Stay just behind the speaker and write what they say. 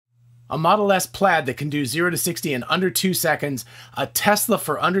A Model S Plaid that can do 0 to 60 in under 2 seconds, a Tesla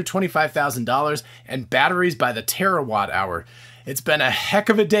for under $25,000, and batteries by the terawatt hour. It's been a heck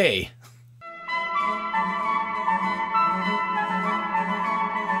of a day.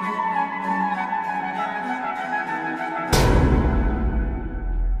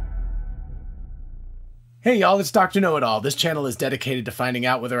 Hey y'all, it's Dr. Know-It-All. This channel is dedicated to finding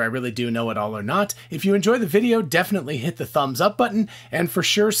out whether I really do know it all or not. If you enjoy the video, definitely hit the thumbs up button, and for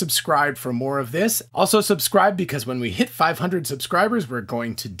sure subscribe for more of this. Also subscribe because when we hit 500 subscribers, we're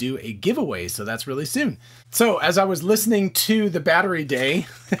going to do a giveaway, so that's really soon. So as I was listening to the battery day,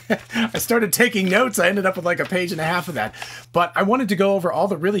 I started taking notes. I ended up with like a page and a half of that. But I wanted to go over all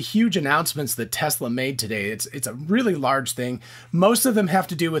the really huge announcements that Tesla made today. It's a really large thing. Most of them have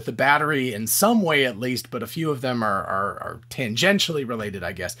to do with the battery in some way at least, but a few of them are tangentially related,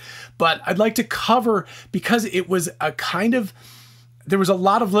 I guess. But I'd like to cover, because it was a kind of, there was a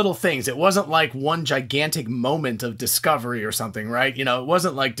lot of little things. It wasn't like one gigantic moment of discovery or something, right? You know, it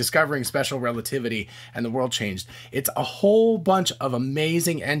wasn't like discovering special relativity and the world changed. It's a whole bunch of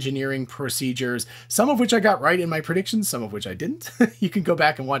amazing engineering procedures, some of which I got right in my predictions, some of which I didn't. You can go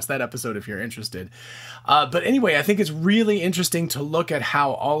back and watch that episode if you're interested. But anyway, I think it's really interesting to look at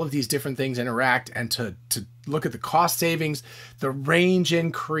how all of these different things interact and to look at the cost savings, the range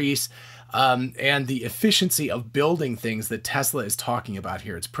increase, and the efficiency of building things that Tesla is talking about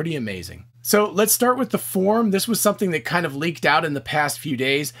here. It's pretty amazing. So let's start with the form. This was something that kind of leaked out in the past few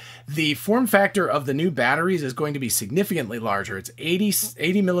days. The form factor of the new batteries is going to be significantly larger. It's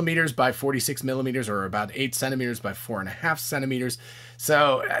 80 millimeters by 46 millimeters, or about 8 centimeters by 4.5 centimeters.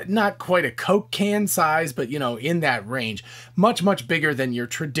 So not quite a Coke can size, but, you know, in that range. Much, much bigger than your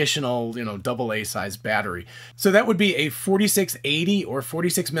traditional, you know, AA size battery. So that would be a 4680 or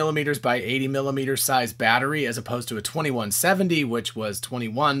 46 millimeters by 80 millimeters size battery, as opposed to a 2170, which was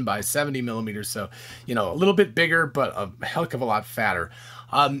 21 by 70 millimeters. So, you know, a little bit bigger, but a heck of a lot fatter.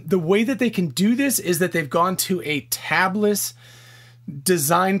 The way that they can do this is that they've gone to a tabless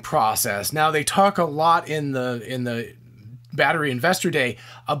design process. Now, they talk a lot in the Battery Investor Day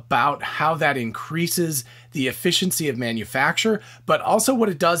about how that increases the efficiency of manufacture, but also what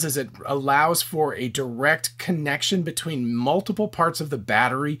it does is it allows for a direct connection between multiple parts of the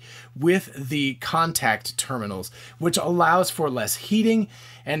battery with the contact terminals, which allows for less heating,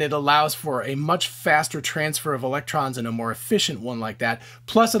 and it allows for a much faster transfer of electrons and a more efficient one like that.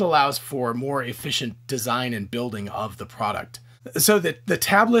 Plus it allows for more efficient design and building of the product. So the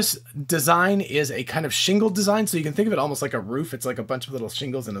tabless design is a kind of shingle design. So you can think of it almost like a roof. It's like a bunch of little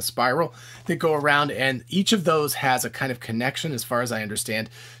shingles in a spiral that go around, and each of those has a kind of connection, as far as I understand,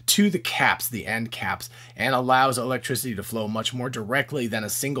 to the caps, the end caps, and allows electricity to flow much more directly than a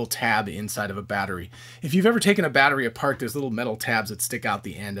single tab inside of a battery. If you've ever taken a battery apart, there's little metal tabs that stick out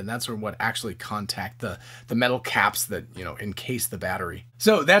the end, and that's what actually contact the metal caps that, you know, encase the battery.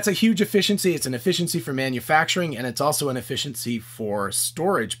 So that's a huge efficiency. It's an efficiency for manufacturing, and it's also an efficiency for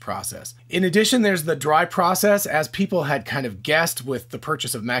storage process. In addition, there's the dry process, as people had kind of guessed with the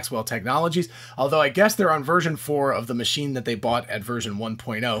purchase of Maxwell Technologies, although I guess they're on version 4 of the machine that they bought at version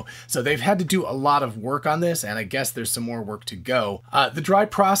 1.0. So they've had to do a lot of work on this, and I guess there's some more work to go. The dry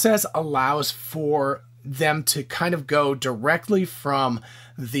process allows for them to kind of go directly from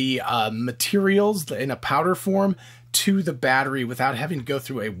the materials in a powder form to the battery without having to go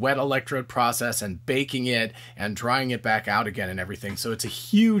through a wet electrode process and baking it and drying it back out again and everything. So it's a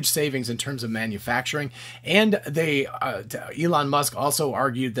huge savings in terms of manufacturing. And they, Elon Musk also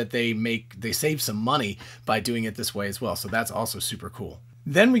argued that they save some money by doing it this way as well. So that's also super cool.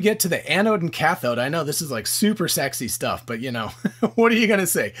 Then we get to the anode and cathode. I know this is like super sexy stuff, but you know, what are you going to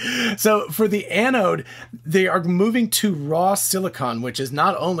say? So for the anode, they are moving to raw silicon, which is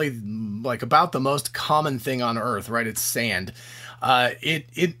not only like about the most common thing on Earth, right? It's sand.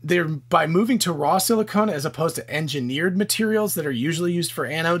 They're by moving to raw silicon as opposed to engineered materials that are usually used for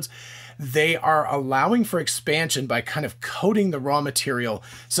anodes, they are allowing for expansion by kind of coating the raw material.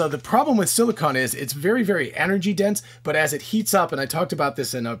 So the problem with silicon is it's very, very energy dense, but as it heats up, and I talked about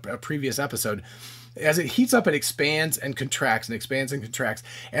this in a previous episode, as it heats up, it expands and contracts and expands and contracts,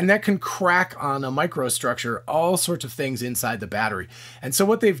 and that can crack on a microstructure, all sorts of things inside the battery. And so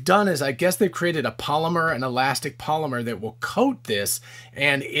what they've done is, I guess they've created a polymer, an elastic polymer that will coat this,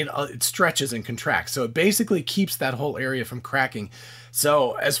 and it stretches and contracts. So it basically keeps that whole area from cracking.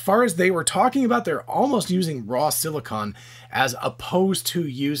 So as far as they were talking about, they're almost using raw silicon as opposed to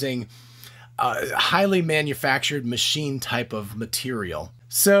using a highly manufactured machine type of material.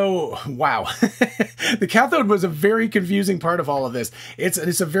 So, wow. The cathode was a very confusing part of all of this.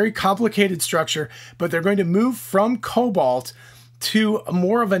 It's a very complicated structure, but they're going to move from cobalt to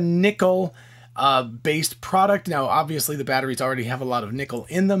more of a nickel based product. Now, obviously the batteries already have a lot of nickel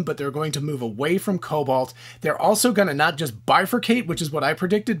in them, but they're going to move away from cobalt. They're also going to not just bifurcate, which is what I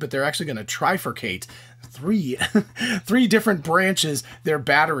predicted, but they're actually going to trifurcate. Three different branches, their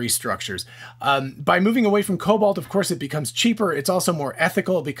battery structures. By moving away from cobalt, of course, it becomes cheaper. It's also more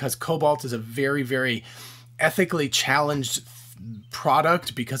ethical because cobalt is a very, very ethically challenged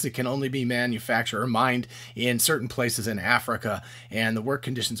product because it can only be manufactured or mined in certain places in Africa, and the work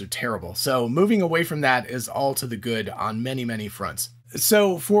conditions are terrible. So moving away from that is all to the good on many, many fronts.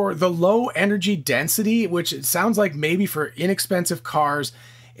 So for the low energy density, which it sounds like maybe for inexpensive cars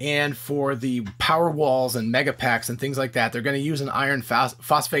and for the power walls and mega packs and things like that, they're going to use an iron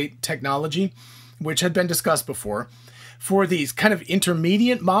phosphate technology, which had been discussed before. For these kind of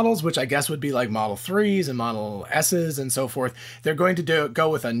intermediate models, which I guess would be like Model 3s and Model S's and so forth, they're going to go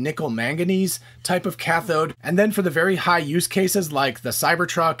with a nickel manganese type of cathode. And then for the very high use cases like the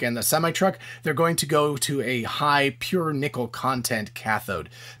Cybertruck and the semi-truck, they're going to go to a high pure nickel content cathode.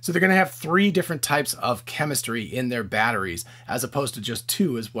 So they're going to have 3 different types of chemistry in their batteries, as opposed to just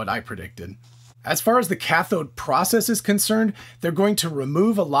 2 is what I predicted. As far as the cathode process is concerned, they're going to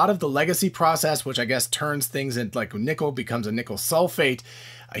remove a lot of the legacy process, which I guess turns things into like nickel becomes a nickel sulfate.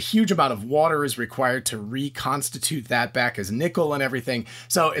 A huge amount of water is required to reconstitute that back as nickel and everything.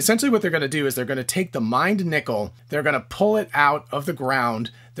 So essentially what they're going to do is they're going to take the mined nickel, they're going to pull it out of the ground,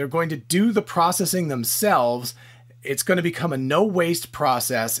 they're going to do the processing themselves. It's going to become a no-waste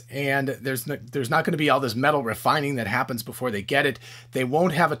process, and there's not going to be all this metal refining that happens before they get it. They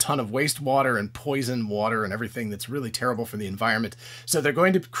won't have a ton of wastewater and poison water and everything that's really terrible for the environment. So they're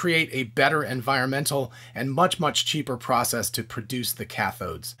going to create a better environmental and much, much cheaper process to produce the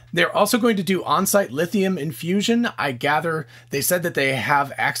cathodes. They're also going to do on-site lithium infusion. I gather they said that they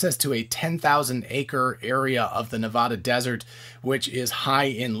have access to a 10,000-acre area of the Nevada desert, which is high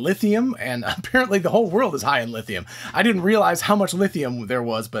in lithium, and apparently the whole world is high in lithium. I didn't realize how much lithium there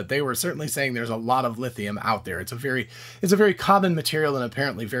was, but they were certainly saying there's a lot of lithium out there. It's a very common material and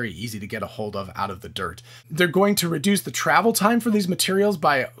apparently very easy to get a hold of out of the dirt. They're going to reduce the travel time for these materials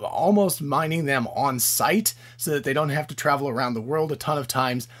by almost mining them on site so that they don't have to travel around the world a ton of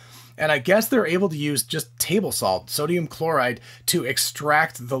times. And I guess they're able to use just table salt, sodium chloride, to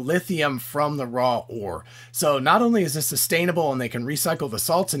extract the lithium from the raw ore. So not only is this sustainable and they can recycle the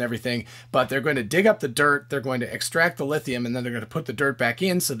salts and everything, but they're going to dig up the dirt, they're going to extract the lithium, and then they're going to put the dirt back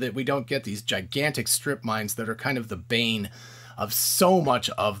in so that we don't get these gigantic strip mines that are kind of the bane of so much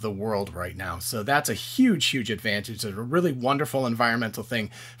of the world right now. So that's a huge, huge advantage. It's a really wonderful environmental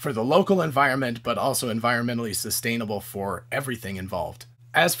thing for the local environment, but also environmentally sustainable for everything involved.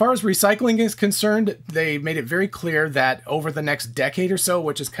 As far as recycling is concerned, they made it very clear that over the next decade or so,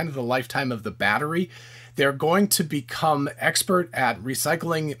 which is kind of the lifetime of the battery, they're going to become expert at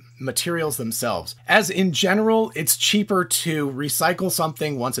recycling materials themselves. As in general, it's cheaper to recycle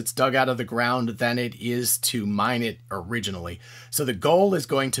something once it's dug out of the ground than it is to mine it originally. So the goal is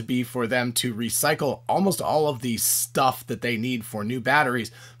going to be for them to recycle almost all of the stuff that they need for new batteries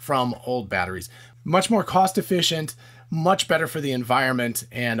from old batteries. Much more cost efficient, much better for the environment,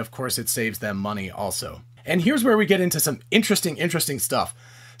 and of course it saves them money also. And here's where we get into some interesting stuff.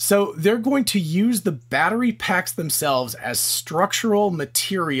 So they're going to use the battery packs themselves as structural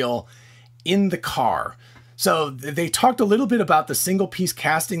material in the car. So they talked a little bit about the single piece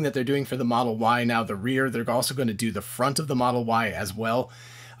casting that they're doing for the Model Y. Now the rear, they're also going to do the front of the Model Y as well.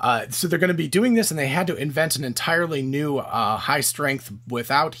 So they're going to be doing this, and they had to invent an entirely new high strength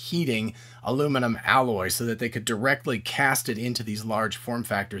without heating aluminum alloy so that they could directly cast it into these large form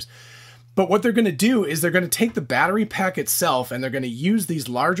factors. But what they're going to do is they're going to take the battery pack itself, and they're going to use these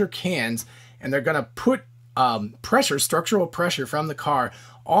larger cans, and they're going to put structural pressure from the car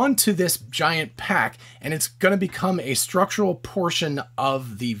onto this giant pack, and it's going to become a structural portion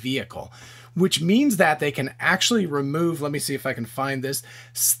of the vehicle, which means that they can actually remove, let me see if I can find this,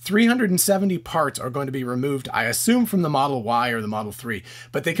 370 parts are going to be removed, I assume from the Model Y or the Model 3,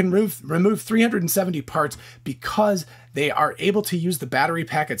 but they can remove 370 parts because they are able to use the battery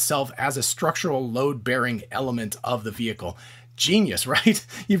pack itself as a structural load-bearing element of the vehicle. Genius, right?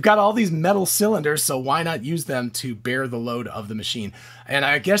 You've got all these metal cylinders, so why not use them to bear the load of the machine? And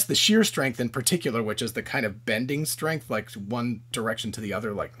I guess the shear strength in particular, which is the kind of bending strength, like one direction to the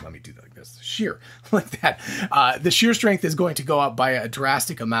other, like, let me do that like this, shear, like that. The shear strength is going to go up by a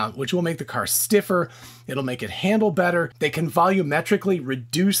drastic amount, which will make the car stiffer. It'll make it handle better. They can volumetrically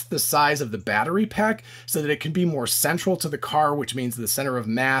reduce the size of the battery pack so that it can be more central to the car, which means the center of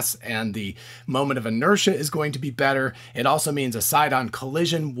mass and the moment of inertia is going to be better. It also means a side-on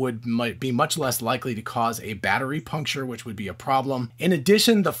collision might be much less likely to cause a battery puncture, which would be a problem. In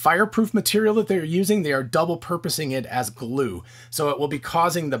addition, the fireproof material that they're using, they are double purposing it as glue. So it will be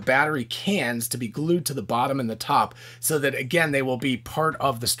causing the battery cans to be glued to the bottom and the top so that, again, they will be part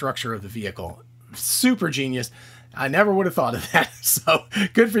of the structure of the vehicle. Super genius. I never would have thought of that. So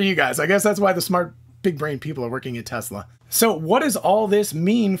good for you guys. I guess that's why the smart big brain people are working at Tesla. So what does all this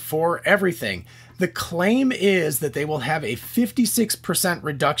mean for everything? The claim is that they will have a 56%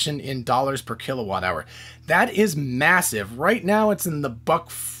 reduction in dollars per kilowatt hour. That is massive. Right now it's in the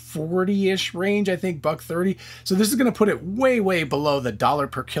 $1.40-ish range, I think $1.30. So this is going to put it way, way below the dollar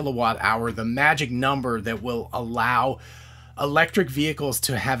per kilowatt hour, the magic number that will allow electric vehicles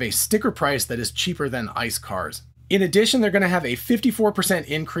to have a sticker price that is cheaper than ICE cars. In addition, they're going to have a 54%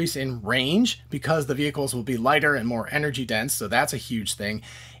 increase in range because the vehicles will be lighter and more energy dense, so that's a huge thing.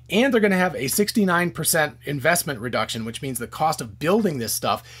 And they're going to have a 69% investment reduction, which means the cost of building this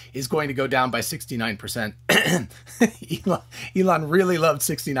stuff is going to go down by 69%. Elon really loved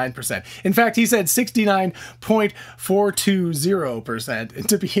 69%. In fact, he said 69.420%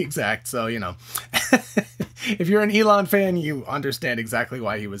 to be exact. So, you know, if you're an Elon fan, you understand exactly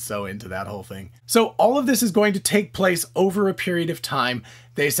why he was so into that whole thing. So all of this is going to take place over a period of time.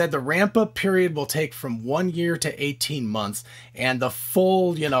 They said the ramp-up period will take from 1 year to 18 months, and the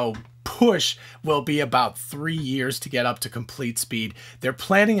full, push will be about 3 years to get up to complete speed. They're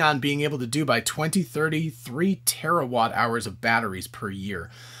planning on being able to do by 2030 3 terawatt hours of batteries per year.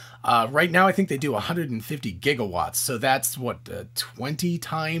 Right now, I think they do 150 gigawatts. So that's what, 20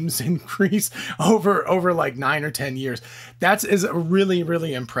 times increase over like 9 or 10 years. That is really,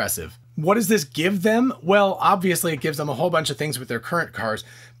 really impressive. What does this give them? Well, obviously it gives them a whole bunch of things with their current cars,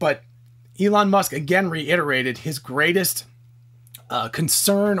 but Elon Musk again reiterated his greatest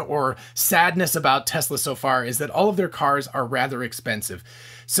concern or sadness about Tesla so far is that all of their cars are rather expensive.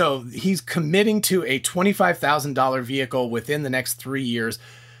 So he's committing to a $25,000 vehicle within the next 3 years,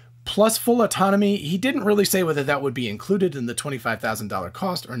 plus full autonomy. He didn't really say whether that would be included in the $25,000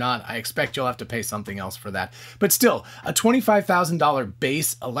 cost or not. I expect you'll have to pay something else for that. But still, a $25,000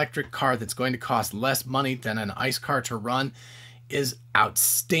 base electric car that's going to cost less money than an ICE car to run is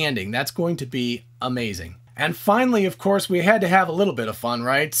outstanding. That's going to be amazing. And finally, of course, we had to have a little bit of fun,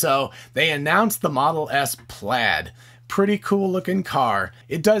 right? So they announced the Model S Plaid. Pretty cool looking car.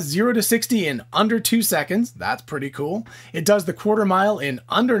 It does 0 to 60 in under 2 seconds. That's pretty cool. It does the quarter mile in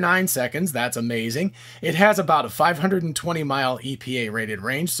under 9 seconds. That's amazing. It has about a 520 mile EPA rated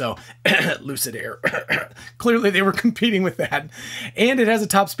range. So Lucid Air. Clearly they were competing with that. And it has a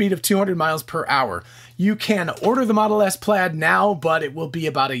top speed of 200 miles per hour. You can order the Model S Plaid now, but it will be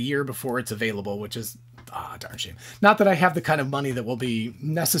about a year before it's available, which is darn shame. Not that I have the kind of money that will be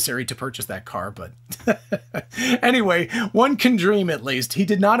necessary to purchase that car, but anyway, one can dream at least. He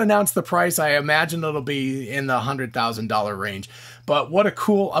did not announce the price. I imagine it'll be in the $100,000 range, but what a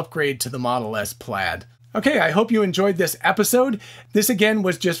cool upgrade to the Model S Plaid. Okay, I hope you enjoyed this episode. This again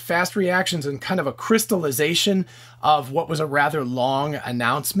was just fast reactions and kind of a crystallization of what was a rather long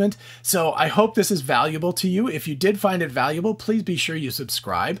announcement. So I hope this is valuable to you. If you did find it valuable, please be sure you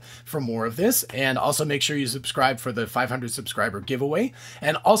subscribe for more of this, and also make sure you subscribe for the 500 subscriber giveaway.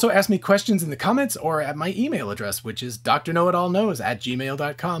 And also ask me questions in the comments or at my email address, which is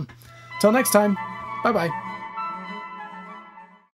drknowitallknows@gmail.com. Till next time, bye-bye.